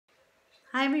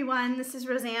Hi everyone, this is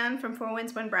Roseanne from Four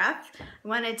Winds One Breath. I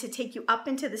wanted to take you up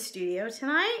into the studio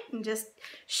tonight and just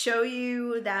show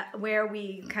you that where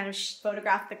we kind of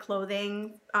photograph the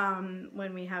clothing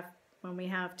when we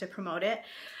have to promote it.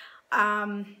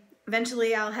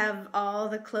 Eventually I'll have all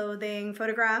the clothing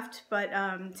photographed, but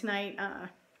tonight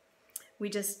I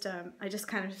just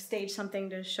kind of staged something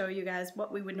to show you guys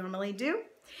what we would normally do.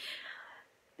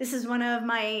 This is one of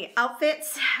my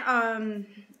outfits.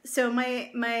 So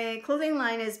my clothing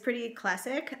line is pretty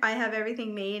classic. I have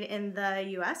everything made in the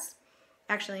US,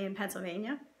 actually in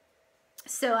Pennsylvania.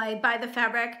 So I buy the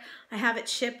fabric, I have it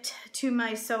shipped to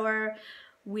my sewer,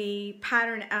 we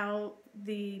pattern out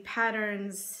the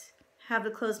patterns, have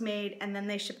the clothes made, and then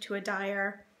they ship to a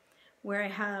dyer where I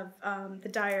have the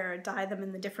dyer dye them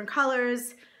in the different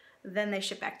colors. Then they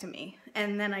ship back to me,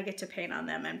 and then I get to paint on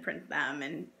them and print them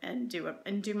and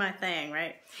do my thing,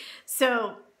 right?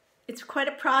 So it's quite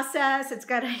a process. It's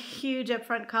got a huge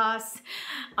upfront cost,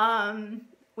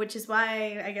 which is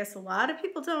why I guess a lot of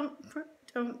people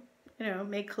don't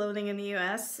make clothing in the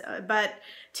U.S. But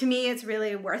to me, it's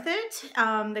really worth it.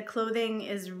 The clothing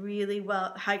is really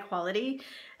high quality,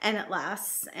 and it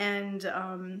lasts, and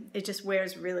it just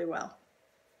wears really well.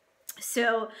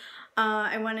 So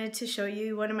I wanted to show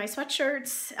you one of my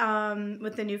sweatshirts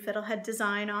with the new fiddlehead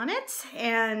design on it,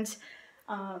 and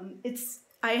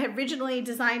I had originally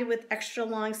designed it with extra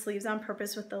long sleeves on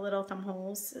purpose with the little thumb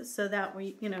holes, so that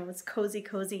it's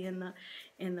cozy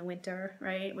in the winter,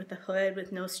 right? With the hood,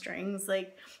 with no strings.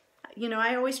 Like,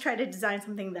 I always try to design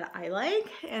something that I like,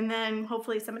 and then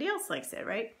hopefully somebody else likes it,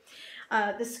 right?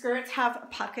 The skirts have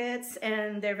pockets,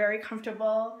 and they're very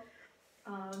comfortable.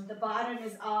 The bottom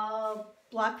is all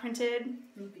block printed. I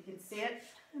don't know if you can see it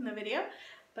in the video,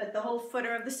 but the whole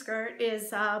footer of the skirt is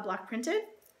block printed.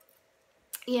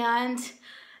 And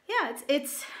yeah,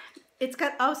 it's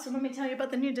got, oh, so let me tell you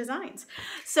about the new designs.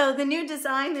 So the new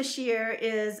design this year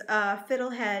is a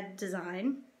fiddlehead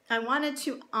design. I wanted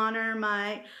to honor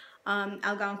my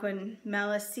Algonquin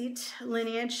Maliseet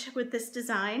lineage with this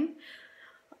design.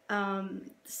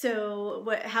 So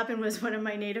what happened was one of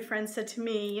my native friends said to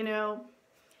me, you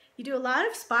do a lot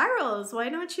of spirals. Why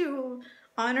don't you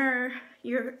honor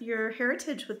your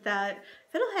heritage with that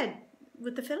fiddlehead,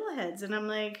 with the fiddleheads? And I'm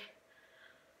like,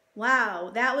 wow,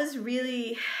 that was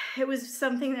really, it was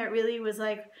something that really was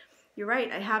like, you're right,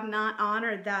 I have not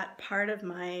honored that part of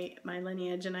my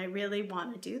lineage, and I really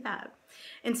want to do that.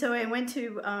 And so I went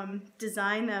to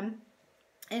design them,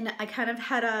 and I kind of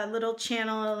had a little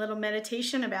channel, a little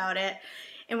meditation about it.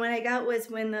 And what I got was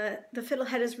when the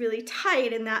fiddlehead is really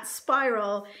tight and that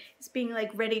spiral is being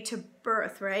like ready to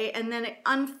birth, right? And then it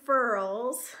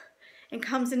unfurls and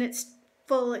comes in its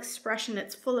full expression,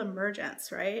 its full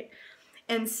emergence, right?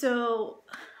 And so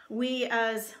we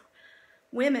as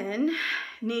women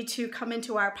need to come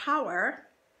into our power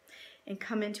and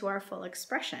come into our full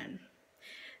expression.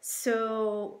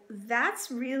 So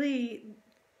that's really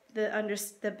the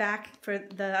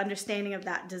understanding of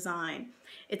that design.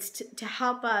 It's to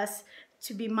help us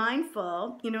to be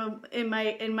mindful. In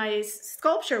my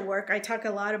sculpture work, I talk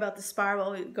a lot about the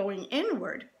spiral going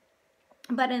inward,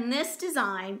 but in this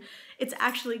design, it's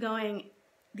actually going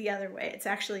the other way. It's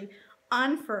actually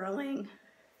unfurling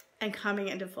and coming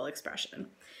into full expression.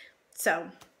 So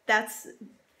that's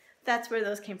where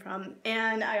those came from.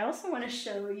 And I also want to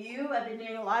show you, I've been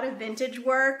doing a lot of vintage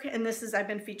work, and I've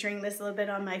been featuring this a little bit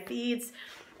on my feeds,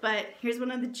 but here's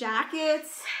one of the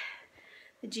jackets,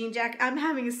 the jean jacket. I'm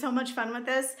having so much fun with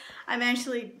this. I'm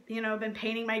actually, been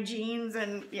painting my jeans,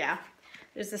 and yeah,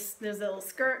 there's a little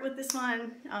skirt with this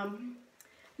one.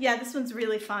 Yeah, this one's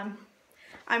really fun.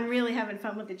 I'm really having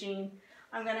fun with the jean.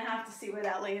 I'm gonna have to see where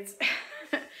that leads.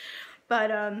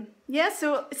 But yeah,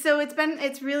 so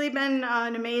it's really been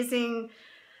an amazing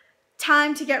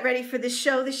time to get ready for this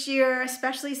show this year,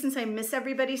 especially since I miss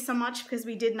everybody so much because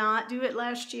we did not do it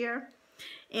last year.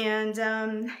 And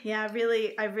yeah,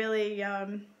 it's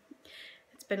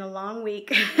been a long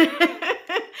week.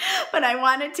 But I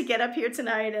wanted to get up here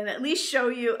tonight and at least show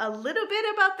you a little bit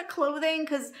about the clothing,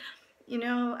 because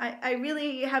I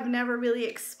really have never really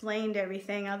explained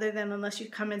everything, other than unless you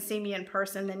come and see me in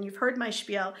person, then you've heard my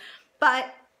spiel.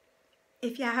 But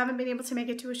if you haven't been able to make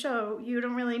it to a show, you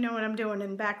don't really know what I'm doing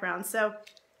in the background. So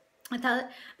I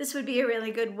thought this would be a really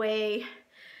good way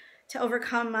to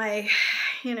overcome my,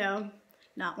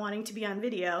 not wanting to be on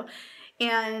video,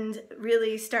 and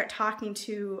really start talking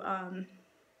to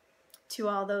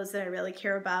all those that I really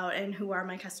care about and who are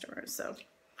my customers. So,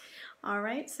 all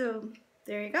right, so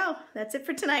there you go. That's it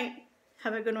for tonight.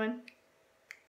 Have a good one.